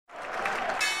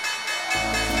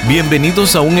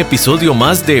Bienvenidos a un episodio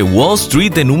más de Wall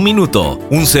Street en un minuto,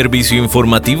 un servicio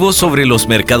informativo sobre los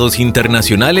mercados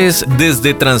internacionales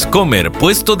desde Transcomer,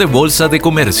 puesto de Bolsa de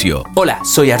Comercio. Hola,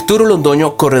 soy Arturo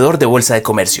Londoño, corredor de Bolsa de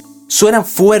Comercio. Suenan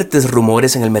fuertes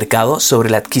rumores en el mercado sobre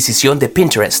la adquisición de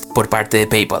Pinterest por parte de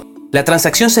PayPal. La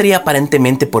transacción sería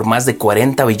aparentemente por más de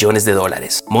 $40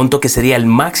 billones, monto que sería el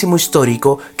máximo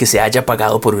histórico que se haya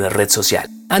pagado por una red social.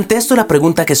 Ante esto, la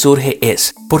pregunta que surge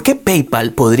es, ¿por qué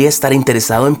PayPal podría estar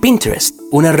interesado en Pinterest,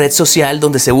 una red social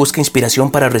donde se busca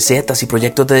inspiración para recetas y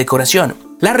proyectos de decoración?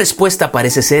 La respuesta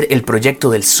parece ser el proyecto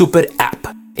del Super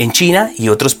App. En China y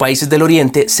otros países del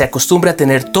Oriente se acostumbra a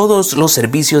tener todos los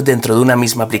servicios dentro de una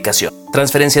misma aplicación.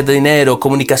 Transferencias de dinero,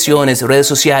 comunicaciones, redes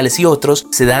sociales y otros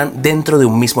se dan dentro de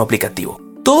un mismo aplicativo.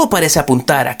 Todo parece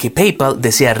apuntar a que PayPal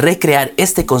desea recrear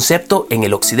este concepto en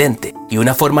el occidente, y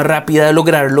una forma rápida de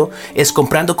lograrlo es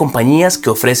comprando compañías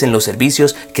que ofrecen los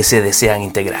servicios que se desean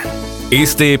integrar.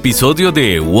 Este episodio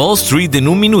de Wall Street en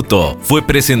un minuto fue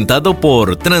presentado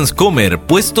por Transcomer,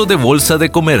 puesto de Bolsa de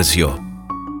Comercio.